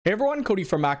Hey everyone, Cody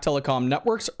from Mac Telecom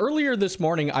Networks. Earlier this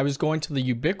morning, I was going to the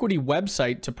Ubiquiti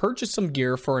website to purchase some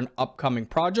gear for an upcoming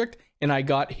project, and I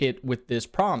got hit with this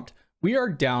prompt. We are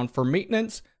down for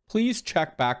maintenance. Please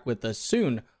check back with us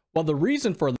soon. Well, the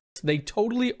reason for this, they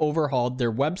totally overhauled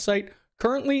their website.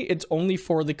 Currently, it's only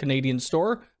for the Canadian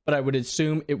store, but I would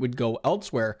assume it would go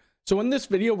elsewhere. So in this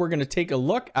video, we're going to take a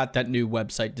look at that new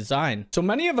website design. So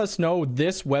many of us know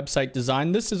this website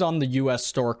design. This is on the US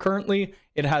store currently.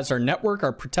 It has our network,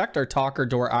 our protect, our talk, our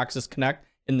door access connect,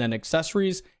 and then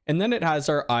accessories. And then it has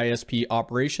our ISP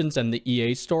operations and the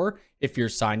EA store if you're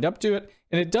signed up to it.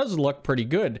 And it does look pretty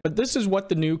good, but this is what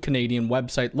the new Canadian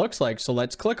website looks like. So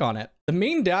let's click on it. The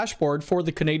main dashboard for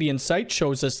the Canadian site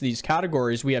shows us these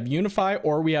categories. We have Unifi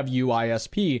or we have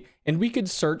UISP, and we could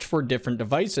search for different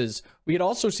devices. We could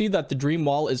also see that the Dream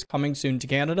Wall is coming soon to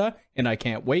Canada, and I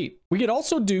can't wait. We could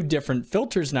also do different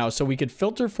filters now. So we could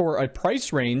filter for a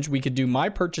price range. We could do my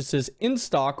purchases in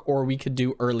stock, or we could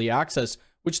do early access,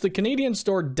 which the Canadian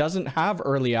store doesn't have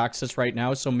early access right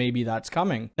now, so maybe that's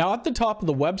coming. Now at the top of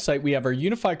the website, we have our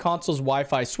Unifi consoles,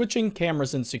 Wi-Fi switching,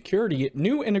 cameras and security,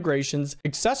 new integrations,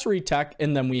 accessory tech,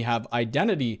 and then we have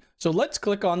identity. So let's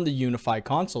click on the Unifi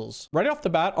consoles. Right off the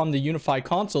bat on the Unifi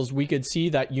consoles, we could see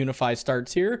that Unifi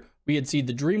starts here. We could see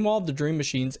the Dream Wall, the Dream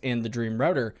Machines, and the Dream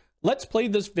Router. Let's play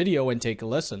this video and take a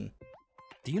listen.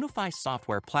 The Unifi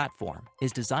software platform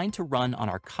is designed to run on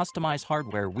our customized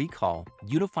hardware we call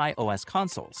Unifi OS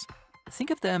consoles. Think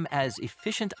of them as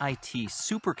efficient IT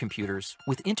supercomputers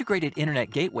with integrated internet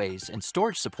gateways and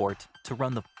storage support to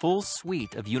run the full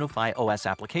suite of Unifi OS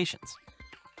applications.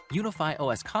 Unifi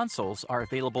OS consoles are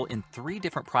available in 3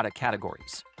 different product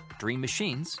categories: Dream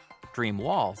Machines, Dream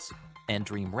Walls, and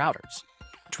Dream Routers.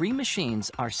 Dream Machines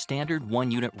are standard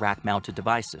 1-unit rack-mounted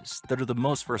devices that are the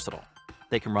most versatile.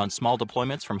 They can run small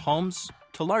deployments from homes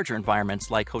to larger environments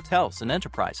like hotels and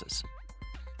enterprises.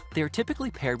 They are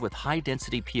typically paired with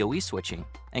high-density PoE switching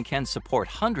and can support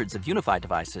hundreds of Unifi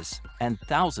devices and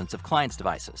thousands of clients'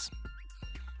 devices.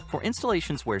 For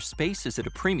installations where space is at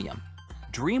a premium,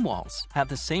 Dream Walls have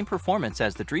the same performance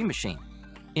as the Dream Machine,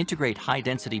 integrate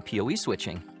high-density PoE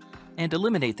switching, and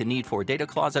eliminate the need for a data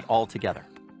closet altogether.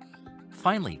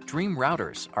 Finally, Dream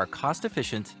Routers are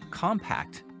cost-efficient,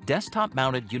 compact,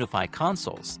 desktop-mounted Unifi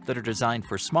consoles that are designed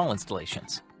for small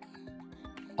installations.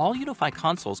 All Unifi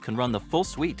consoles can run the full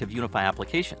suite of Unifi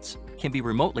applications, can be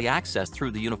remotely accessed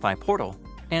through the Unifi portal,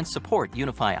 and support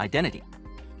Unifi Identity.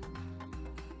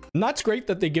 And that's great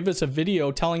that they give us a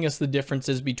video telling us the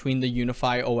differences between the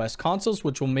Unifi OS consoles,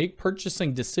 which will make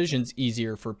purchasing decisions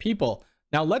easier for people.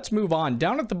 Now let's move on.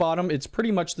 Down at the bottom, it's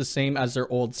pretty much the same as their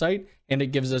old site, and it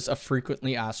gives us a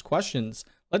frequently asked questions.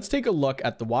 Let's take a look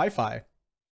at the Wi-Fi.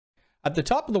 At the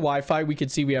top of the Wi-Fi, we can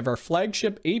see we have our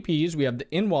flagship APs, we have the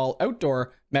in-wall,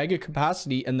 outdoor, mega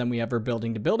capacity, and then we have our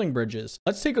building-to-building bridges.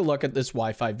 Let's take a look at this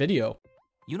Wi-Fi video.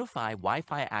 Unifi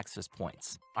Wi-Fi access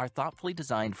points are thoughtfully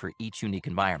designed for each unique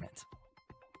environment.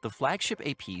 The flagship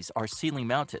APs are ceiling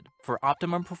mounted for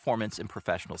optimum performance in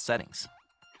professional settings.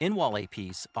 In-wall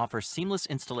APs offer seamless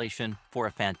installation for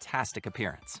a fantastic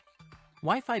appearance.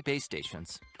 Wi-Fi base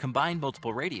stations combine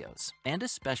multiple radios and a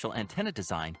special antenna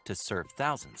design to serve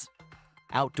thousands.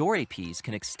 Outdoor APs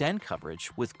can extend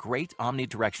coverage with great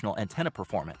omnidirectional antenna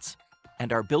performance,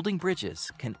 and our building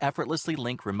bridges can effortlessly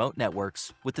link remote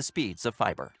networks with the speeds of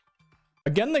fiber.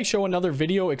 Again, they show another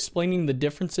video explaining the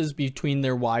differences between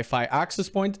their Wi-Fi access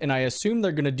points, and I assume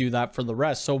they're going to do that for the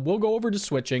rest. So we'll go over to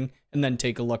switching and then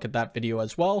take a look at that video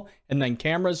as well. And then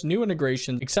cameras, new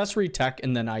integrations, accessory tech,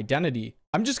 and then identity.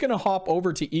 I'm just going to hop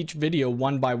over to each video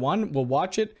one by one. We'll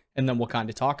watch it and then we'll kind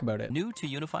of talk about it. New to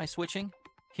Unifi switching?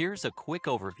 Here's a quick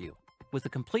overview. With a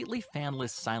completely fanless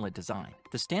silent design,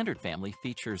 the standard family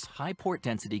features high port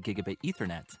density gigabit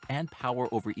Ethernet and power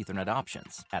over Ethernet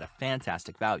options at a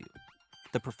fantastic value.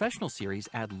 The Professional series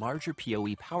add larger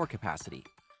PoE power capacity,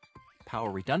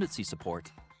 power redundancy support,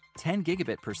 10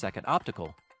 gigabit per second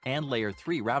optical, and layer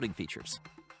 3 routing features.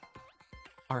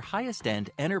 Our highest end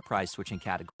enterprise switching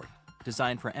category,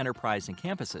 designed for enterprise and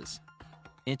campuses,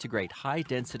 integrate high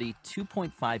density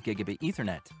 2.5 gigabit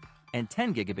Ethernet and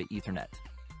 10 gigabit Ethernet,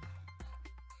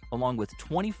 along with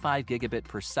 25 gigabit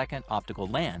per second optical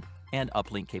LAN and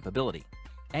uplink capability.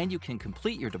 And you can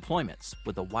complete your deployments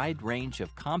with a wide range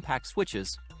of compact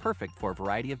switches perfect for a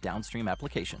variety of downstream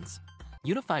applications.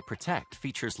 Unifi Protect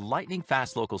features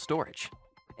lightning-fast local storage,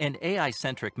 an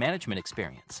AI-centric management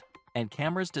experience, and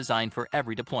cameras designed for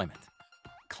every deployment.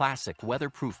 Classic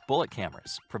weatherproof bullet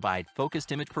cameras provide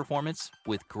focused image performance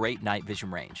with great night vision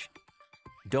range.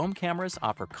 Dome cameras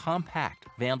offer compact,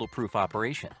 vandal-proof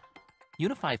operation.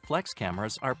 Unifi Flex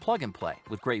cameras are plug-and-play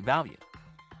with great value.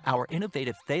 Our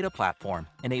innovative Theta platform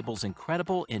enables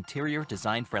incredible interior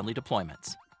design-friendly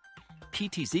deployments.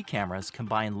 PTZ cameras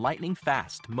combine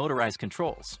lightning-fast motorized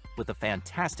controls with a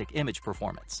fantastic image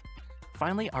performance.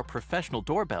 Finally, our professional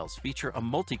doorbells feature a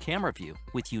multi-camera view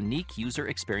with unique user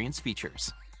experience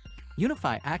features.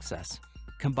 Unifi Access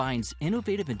combines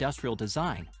innovative industrial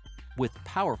design with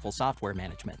powerful software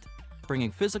management,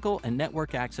 bringing physical and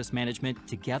network access management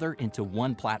together into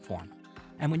one platform.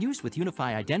 And when used with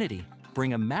Unifi Identity,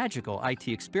 bring a magical IT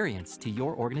experience to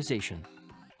your organization.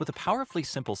 With a powerfully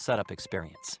simple setup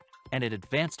experience and an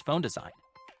advanced phone design,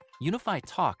 Unifi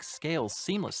Talk scales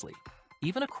seamlessly,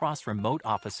 even across remote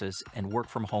offices and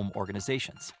work-from-home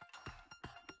organizations.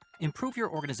 Improve your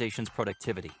organization's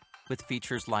productivity with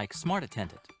features like Smart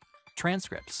Attendant,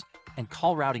 transcripts, and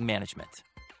call routing management.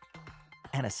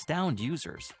 And astound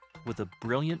users with a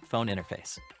brilliant phone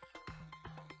interface.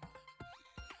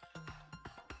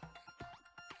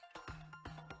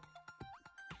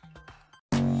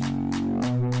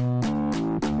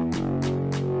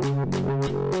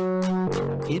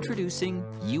 Introducing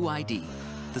UID,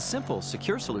 the simple,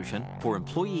 secure solution for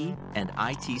employee and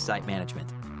IT site management.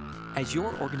 As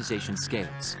your organization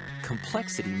scales,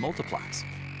 complexity multiplies.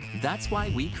 That's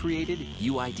why we created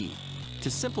UID,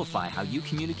 to simplify how you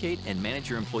communicate and manage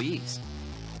your employees,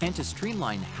 and to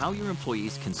streamline how your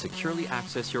employees can securely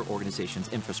access your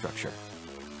organization's infrastructure.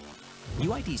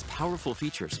 UID's powerful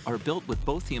features are built with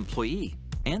both the employee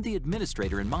and the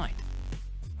administrator in mind.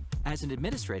 As an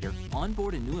administrator,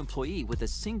 onboard a new employee with a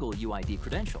single UID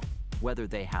credential, whether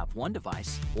they have one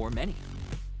device or many.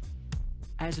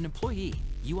 As an employee,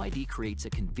 UID creates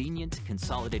a convenient,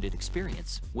 consolidated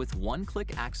experience with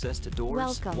one-click access to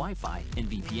doors, Wi-Fi, and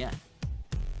VPN.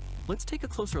 Let's take a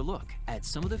closer look at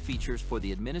some of the features for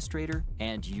the administrator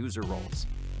and user roles.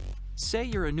 Say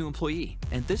you're a new employee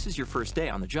and this is your first day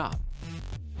on the job.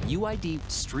 UID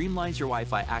streamlines your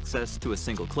Wi-Fi access to a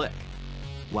single click,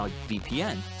 while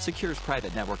VPN secures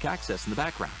private network access in the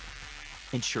background,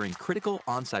 ensuring critical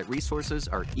on-site resources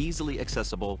are easily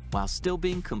accessible while still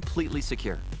being completely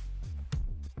secure.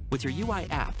 With your UI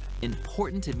app,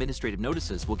 important administrative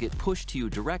notices will get pushed to you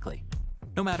directly,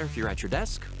 no matter if you're at your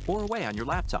desk or away on your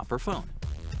laptop or phone.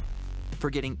 For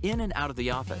getting in and out of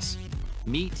the office,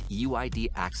 meet UID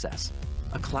Access,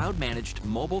 a cloud-managed,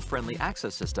 mobile-friendly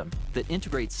access system that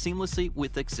integrates seamlessly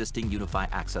with existing Unifi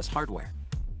Access hardware.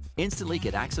 Instantly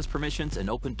get access permissions and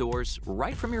open doors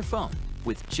right from your phone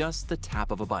with just the tap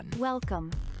of a button.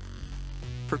 Welcome.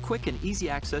 For quick and easy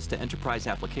access to enterprise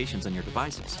applications on your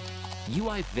devices,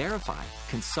 UI Verify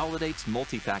consolidates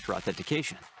multi-factor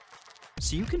authentication,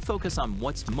 so you can focus on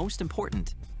what's most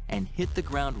important and hit the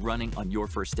ground running on your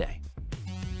first day.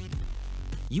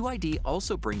 UID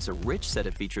also brings a rich set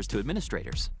of features to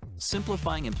administrators,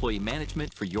 simplifying employee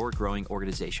management for your growing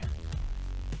organization.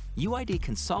 UID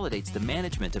consolidates the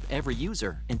management of every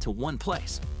user into one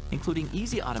place, including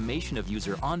easy automation of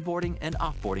user onboarding and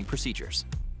offboarding procedures.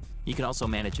 You can also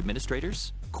manage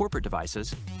administrators, corporate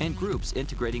devices, and groups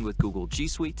integrating with Google G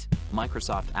Suite,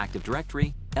 Microsoft Active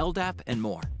Directory, LDAP, and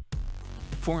more.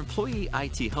 For employee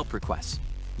IT help requests,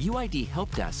 UID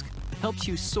Help Desk helps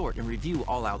you sort and review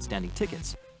all outstanding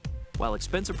tickets, while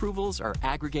expense approvals are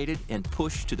aggregated and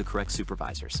pushed to the correct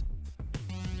supervisors.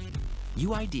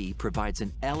 UID provides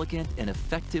an elegant and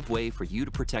effective way for you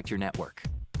to protect your network,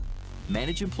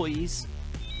 manage employees,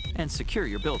 and secure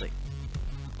your building.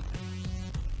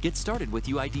 Get started with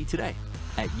UID today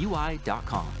at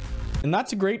UI.com. And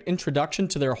that's a great introduction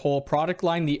to their whole product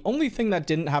line. The only thing that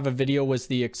didn't have a video was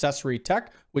the accessory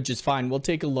tech, which is fine. We'll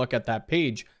take a look at that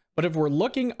page. But if we're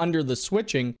looking under the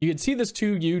switching, you can see this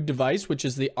 2U device, which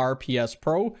is the RPS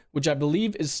Pro, which I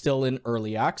believe is still in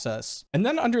early access. And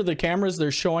then under the cameras,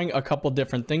 they're showing a couple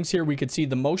different things here. We could see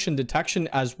the motion detection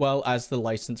as well as the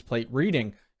license plate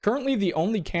reading. Currently, the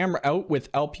only camera out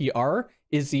with LPR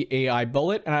is the AI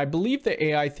Bullet, and I believe the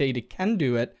AI Theta can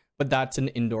do it, but that's an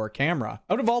indoor camera.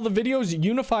 Out of all the videos,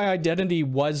 Unifi Identity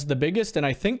was the biggest, and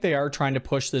I think they are trying to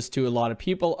push this to a lot of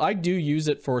people. I do use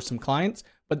it for some clients,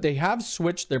 but they have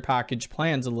switched their package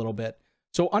plans a little bit.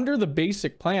 So under the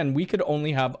basic plan, we could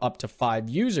only have up to 5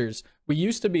 users. We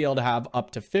used to be able to have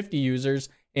up to 50 users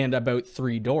and about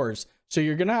 3 doors. So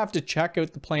you're going to have to check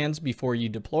out the plans before you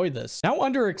deploy this. Now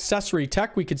under accessory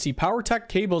tech, we could see power tech,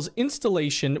 cables,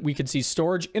 installation, we could see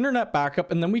storage, internet backup,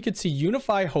 and then we could see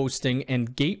Unifi hosting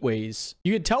and gateways.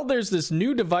 You could tell there's this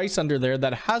new device under there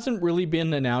that hasn't really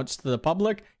been announced to the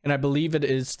public, and I believe it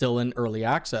is still in early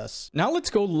access. Now let's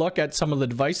go look at some of the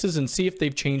devices and see if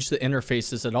they've changed the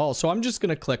interfaces at all. So I'm just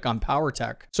going to click on power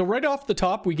tech. So right off the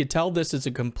top, we could tell this is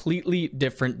a completely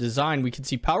different design. We can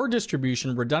see power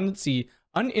distribution, redundancy,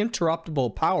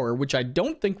 uninterruptible power, which I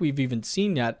don't think we've even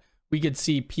seen yet. We could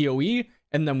see PoE,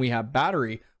 and then we have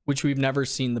battery, which we've never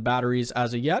seen the batteries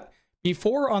as of yet.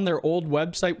 Before, on their old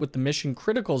website with the mission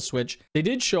critical switch, they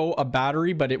did show a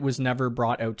battery, but it was never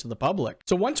brought out to the public.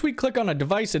 So once we click on a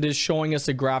device, it is showing us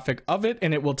a graphic of it,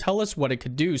 and it will tell us what it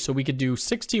could do. So we could do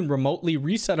 16 remotely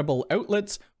resettable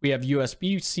outlets. We have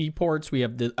USB-C ports, we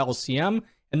have the LCM,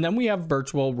 and then we have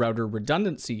virtual router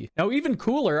redundancy. Now, even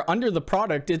cooler, under the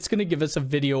product, it's going to give us a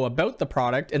video about the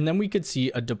product, and then we could see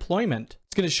a deployment.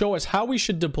 It's going to show us how we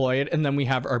should deploy it, and then we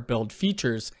have our build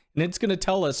features. And it's going to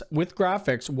tell us with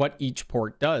graphics what each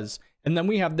port does. And then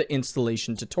we have the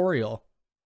installation tutorial.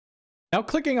 Now,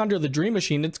 clicking under the Dream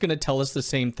Machine, it's going to tell us the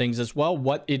same things as well,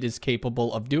 what it is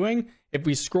capable of doing. If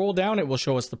we scroll down, it will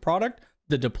show us the product,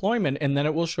 the deployment, and then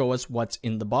it will show us what's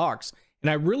in the box. And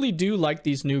I really do like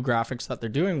these new graphics that they're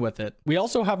doing with it. We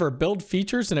also have our build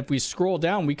features, and if we scroll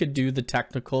down, we could do the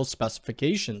technical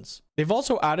specifications. They've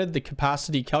also added the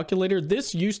capacity calculator.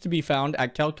 This used to be found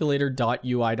at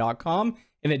calculator.ui.com.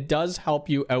 and it does help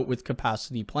you out with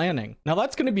capacity planning. Now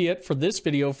that's going to be it for this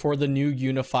video for the new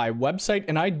Unifi website,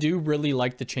 and I do really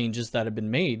like the changes that have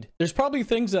been made. There's probably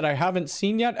things that I haven't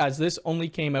seen yet, as this only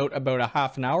came out about a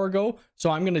half an hour ago, so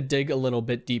I'm going to dig a little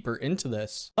bit deeper into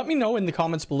this. Let me know in the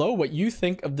comments below what you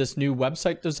think of this new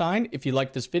website design. If you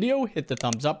like this video, hit the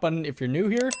thumbs up button. If you're new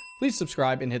here, please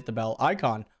subscribe and hit the bell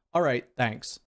icon. All right, thanks.